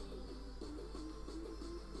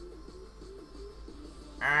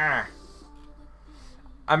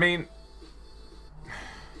 I mean,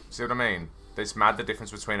 see what I mean? It's mad the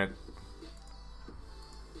difference between a...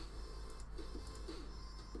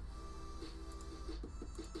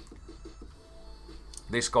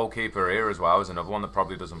 This goalkeeper here as well is another one that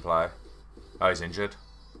probably doesn't play. Oh, he's injured.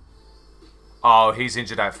 Oh, he's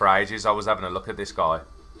injured out for ages. I was having a look at this guy.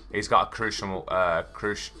 He's got a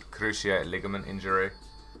cruciate ligament injury.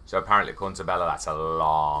 So apparently, according to Bella, that's a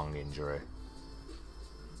long injury.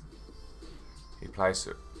 He plays...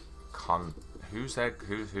 Who's there?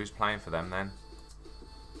 Who's playing for them then?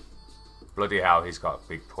 Bloody hell, he's got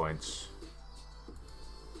big points.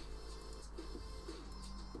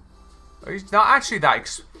 He's not actually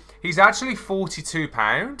that... He's actually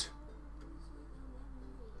 £42.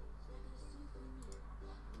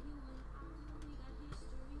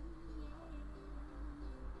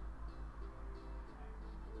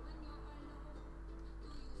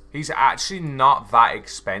 He's actually not that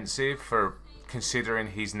expensive for considering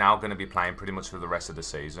he's now going to be playing pretty much for the rest of the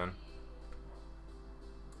season.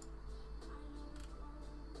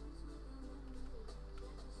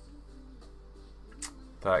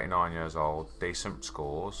 $39 years old, decent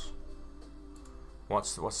scores.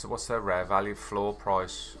 What's their rare value? Floor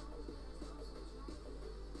price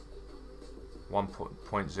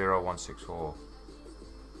 1.0164.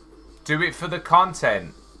 Do it for the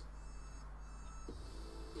content.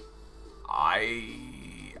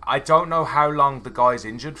 I don't know how long the guy's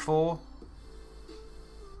injured for.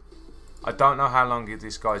 I don't know how long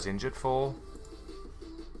this guy's injured for.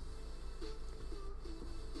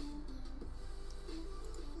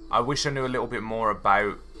 I wish I knew a little bit more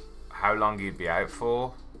about how long he'd be out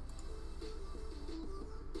for.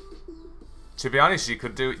 To be honest, you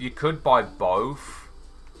could buy both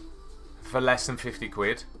for less than 50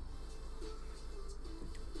 quid.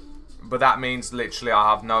 But that means literally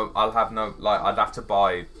I'll have no like I'd have to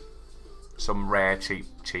buy some rare cheap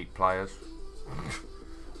players.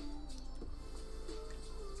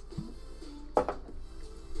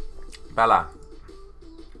 Bella,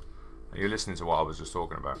 are you listening to what I was just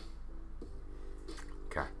talking about?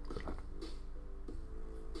 Okay, good lad.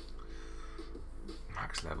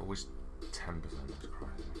 Max level is 10%, that's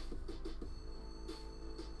crazy.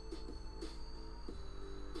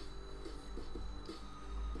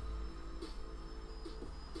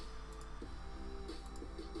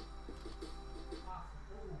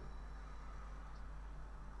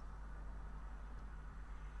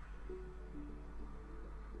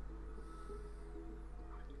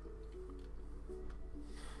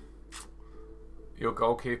 Your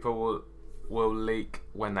goalkeeper will leak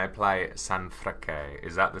when they play Sanfrecce.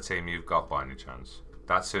 Is that the team you've got by any chance?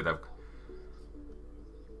 That's who they've...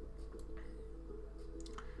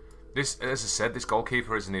 This, as I said, this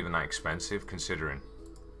goalkeeper isn't even that expensive considering.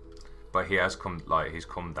 But he has come, like, he's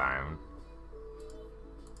come down.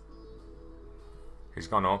 He's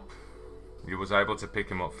gone up. You was able to pick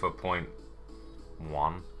him up for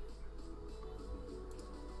 0.1.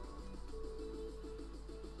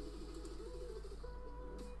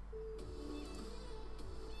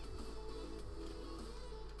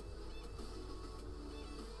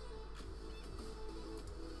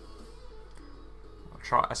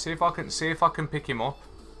 I see if I can pick him up.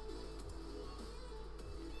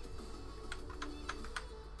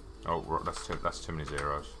 Oh, that's too many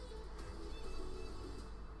zeros.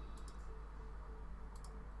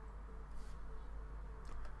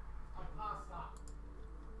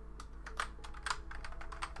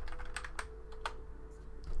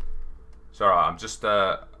 It's alright, I'm just 2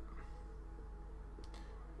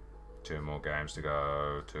 more games to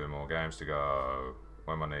go. 2 more games to go.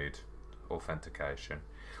 What do I need? Authentication.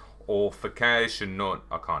 Authentication, none.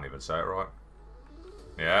 I can't even say it right.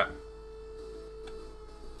 Yeah.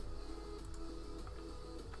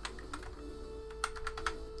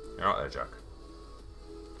 You're right there, Jack.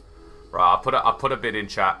 Right, I put a bid in,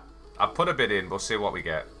 chat. I put a bid in. We'll see what we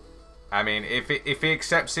get. I mean, if he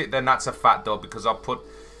accepts it, then that's a fat dub because I put.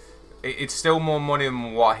 It's still more money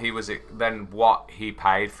than what he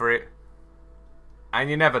paid for it. And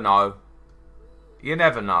you never know. You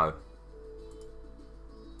never know.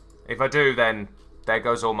 If I do, then there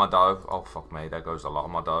goes all my dough. Oh, fuck me. There goes a lot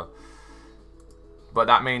of my dough. But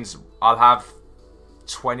that means I'll have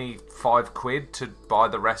 25 quid to buy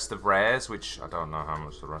the rest of rares, which I don't know how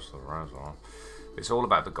much the rest of the rares are. It's all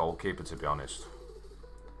about the goalkeeper, to be honest.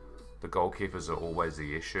 The goalkeepers are always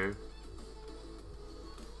the issue.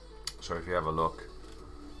 So if you have a look,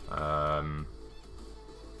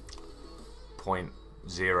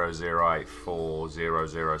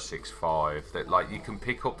 0.00840065, that like you can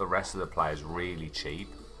pick up the rest of the players really cheap.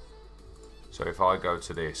 So if I go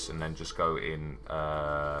to this and then just go in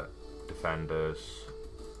defenders,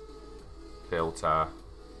 filter,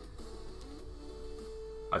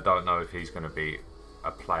 I don't know if he's going to be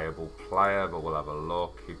a playable player, but we'll have a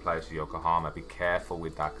look. He plays for Yokohama. Be careful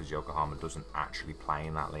with that because Yokohama doesn't actually play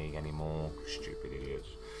in that league anymore. Stupid idiots.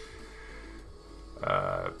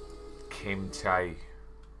 Kim Tae.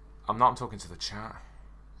 I'm talking to the chat.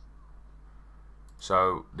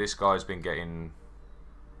 So this guy's been getting.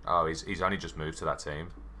 Oh, he's only just moved to that team.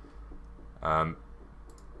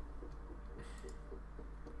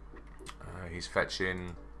 He's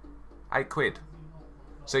fetching £8.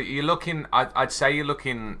 So you're looking. I'd say you're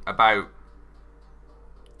looking about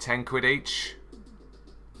 £10 each.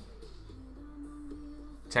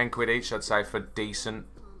 £10 each, I'd say, for decent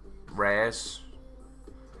rares.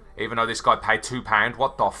 Even though this guy paid £2,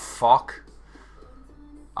 what the fuck?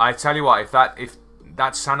 I tell you what, if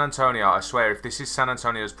that's San Antonio, I swear, if this is San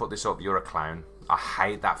Antonio's put this up, you're a clown. I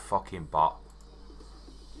hate that fucking bot.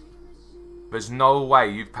 There's no way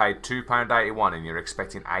you've paid £2.81 and you're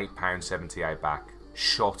expecting £8.78 back.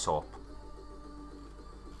 Shut up.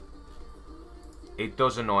 It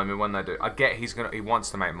does annoy me when they do. I get he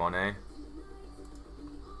wants to make money.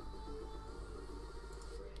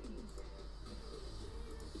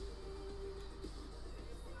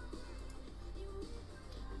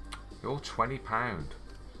 You're £20.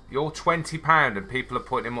 You're £20 and people are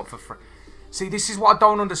putting him up for free. See, this is what I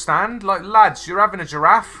don't understand. Like, lads, you're having a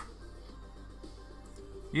giraffe.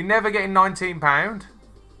 You're never getting £19.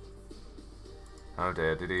 Oh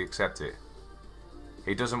dear, did he accept it?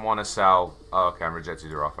 He doesn't want to sell. Oh, okay, I rejected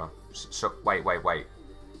your offer. So, wait.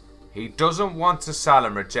 He doesn't want to sell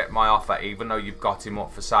and reject my offer even though you've got him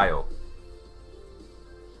up for sale.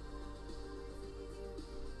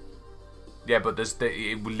 Yeah, but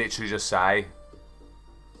it will literally just say.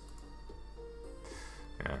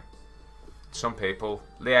 Yeah. Some people.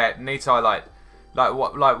 Yeah, Nitai, like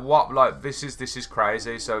this is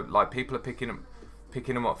crazy. So like people are picking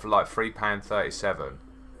them up for like £3.37.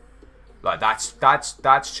 Like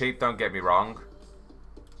that's cheap, don't get me wrong.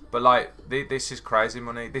 But like this is crazy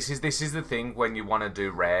money. This is the thing when you want to do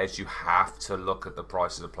rares, you have to look at the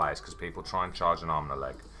price of the players because people try and charge an arm and a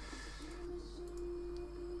leg.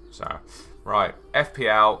 So, right,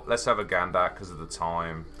 FPL, let's have a gander because of the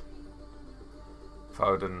time.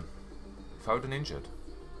 Foden injured.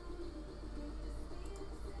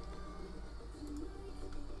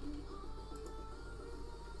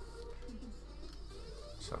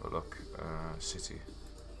 Let's have a look. City.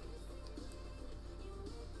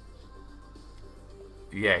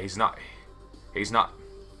 Yeah, he's not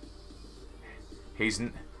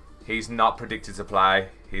predicted to play.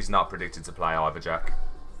 He's not predicted to play either, Jack.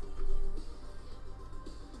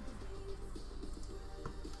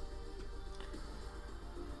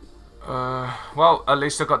 Well, at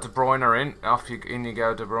least I got De Bruyne in. Off you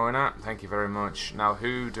go, De Bruyne. Thank you very much. Now,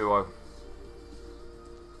 who do I...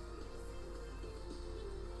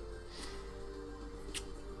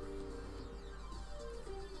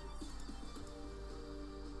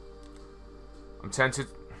 I'm tempted...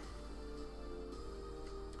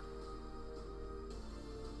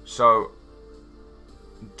 So,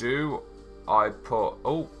 do I put...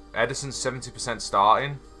 Oh, Edison's 70%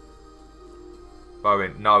 starting.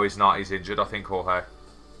 Bowen. No, he's not. He's injured, I think, Jorge.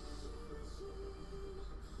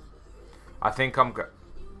 I think I'm going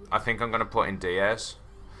to put in Diaz.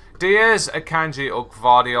 Diaz, Akanji, or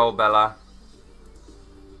Gvardiol Bella.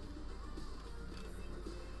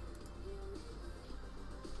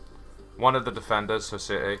 One of the defenders for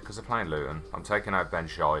City, because they're playing Luton. I'm taking out Ben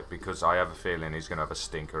Shite because I have a feeling he's going to have a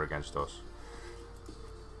stinker against us.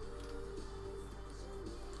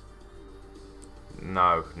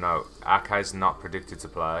 No. Ake's not predicted to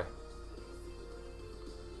play.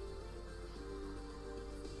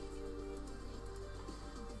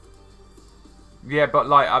 Yeah, but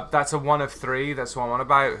like that's a 1 of 3. That's what I'm on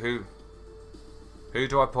about. Who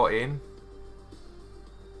do I put in?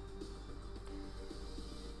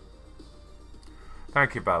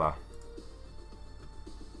 Thank you, Bella.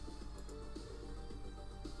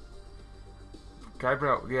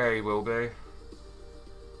 Gabriel, yeah, he will be.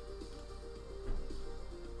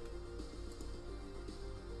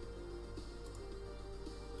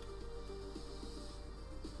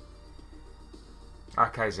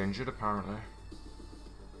 Ake's injured, apparently.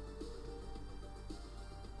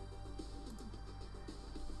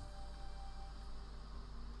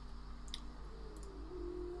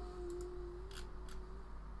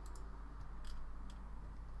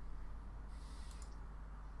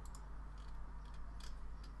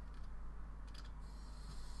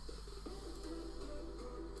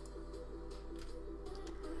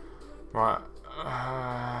 Right.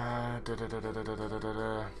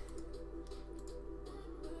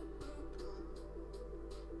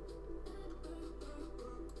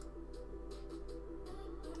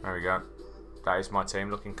 There we go. That is my team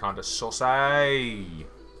looking kind of saucy.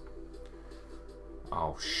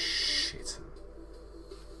 Oh shit.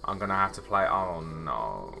 I'm gonna have to play. Oh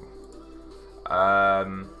no.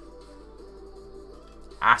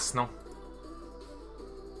 Arsenal.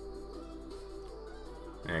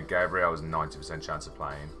 Yeah, Gabriel was 90% chance of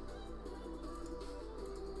playing.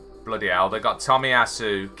 Bloody hell, they got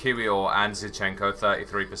Tomiyasu, Kiwior and Zinchenko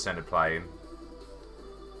 33% of playing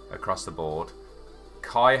across the board.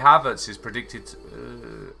 Kai Havertz is predicted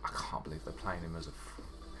to, I can't believe they're playing him as a...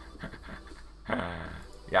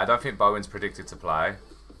 Yeah, I don't think Bowen's predicted to play.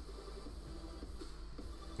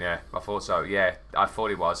 Yeah, I thought so. Yeah, I thought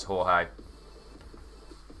he was, Jorge.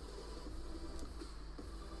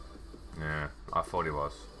 Yeah, I thought he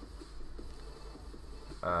was.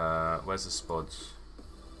 Where's the Spuds?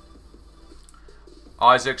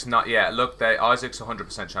 Isaac's not yet. Look, Isaac's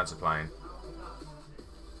 100% chance of playing.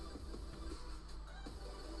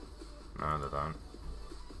 No, they don't.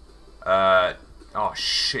 Oh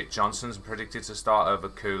shit, Johnson's predicted to start over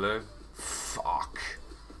Kulu. Fuck.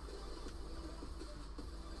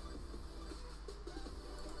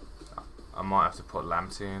 I might have to put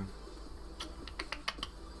Lamptey in.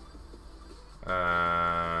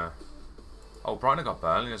 Oh, Brighton got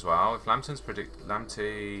Burnley as well. If Lamptey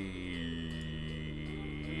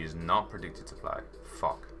is not predicted to play.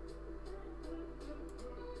 Fuck.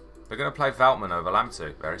 They're going to play Veltman over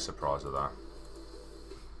Lamptey. Very surprised at that.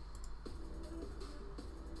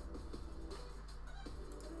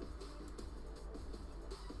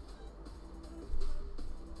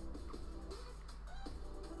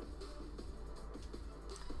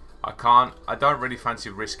 I don't really fancy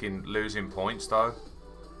risking losing points though.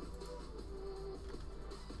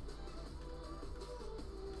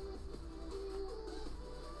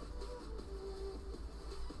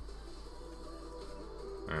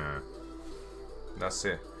 Yeah. That's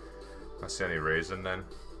it. That's the only reason then.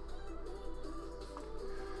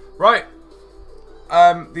 Right.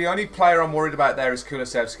 The only player I'm worried about there is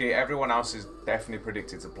Kulusevski. Everyone else is definitely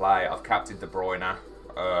predicted to play. I've captained De Bruyne.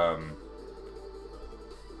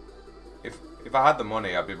 If I had the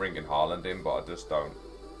money, I'd be bringing Haaland in, but I just don't.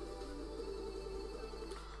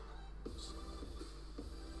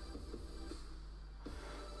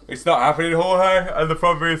 It's not happening, Jorge, and the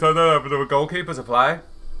problem is I don't have another goalkeeper to play.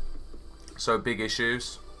 So big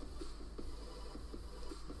issues.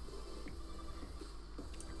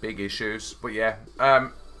 Big issues. But yeah.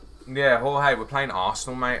 Yeah, Jorge, we're playing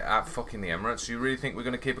Arsenal, mate, at fucking the Emirates. You really think we're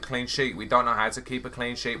going to keep a clean sheet? We don't know how to keep a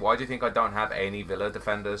clean sheet. Why do you think I don't have any Villa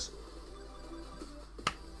defenders?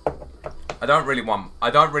 I don't really want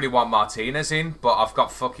Martinez in, but I've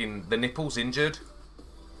got fucking the nipples injured.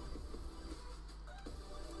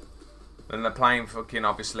 Then they're playing fucking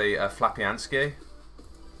obviously Flapianski.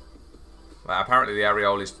 Like, apparently the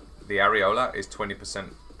areola is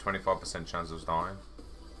 20%, 25% chance of dying.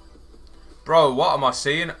 Bro, what am I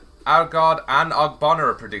seeing? Algard and Ogbonna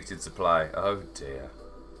are predicted to play. Oh dear.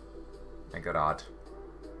 Thank God.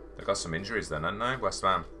 They've got some injuries then, haven't they? West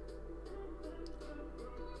Ham.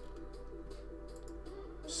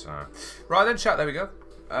 So, right then, chat. There we go.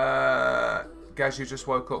 Guys, you just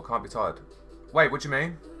woke up. Can't be tired. Wait, what do you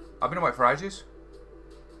mean? I've been awake for ages.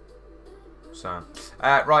 So,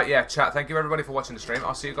 right, yeah, chat. Thank you everybody for watching the stream.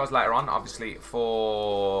 I'll see you guys later on. Obviously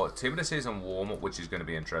for Team of the Season warm up, which is going to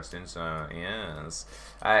be interesting. So, yes,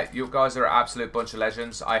 you guys are an absolute bunch of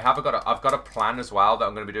legends. I've got a plan as well that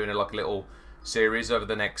I'm going to be doing like a little series over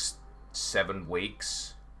the next 7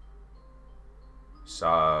 weeks.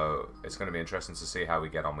 So it's going to be interesting to see how we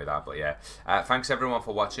get on with that. But yeah, thanks everyone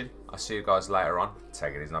for watching. I'll see you guys later on.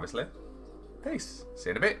 Take it easy, obviously. Peace. See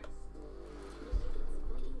you in a bit.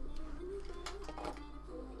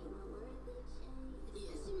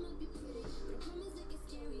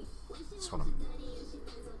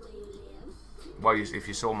 Well, if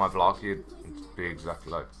you saw my vlog, you'd be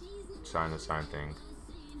exactly like saying the same thing.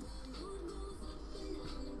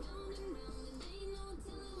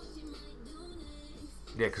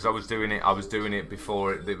 Yeah, because I was doing it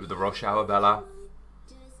before the rush hour, Bella.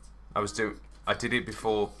 I did it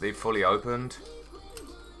before it fully opened.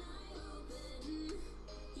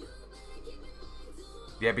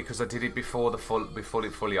 Yeah, because I did it before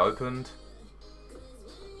it fully opened.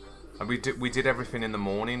 And we did everything in the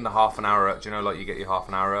morning, the half an hour. Do you know, like you get your half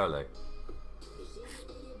an hour early?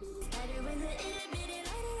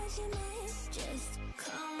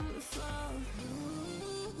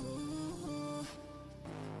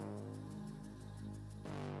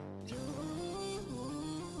 You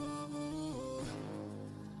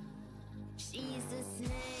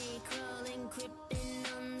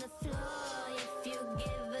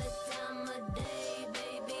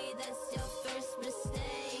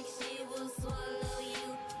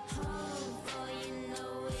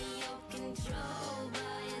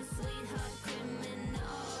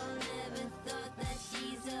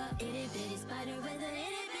Itty bitty spider